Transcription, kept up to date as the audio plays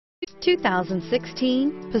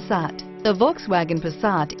2016 Passat. The Volkswagen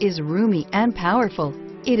Passat is roomy and powerful.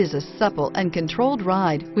 It is a supple and controlled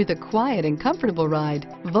ride with a quiet and comfortable ride.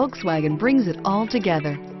 Volkswagen brings it all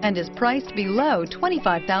together and is priced below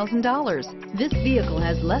 $25,000. This vehicle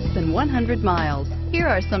has less than 100 miles. Here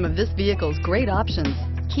are some of this vehicle's great options: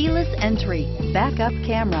 keyless entry, backup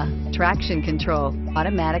camera, traction control,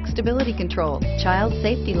 automatic stability control, child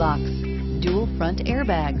safety locks, dual front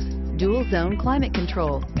airbags, dual zone climate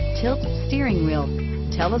control, tilt steering wheel,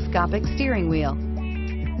 telescopic steering wheel.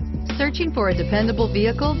 Searching for a dependable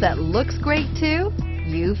vehicle that looks great too?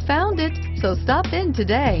 You found it, so stop in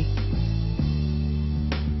today.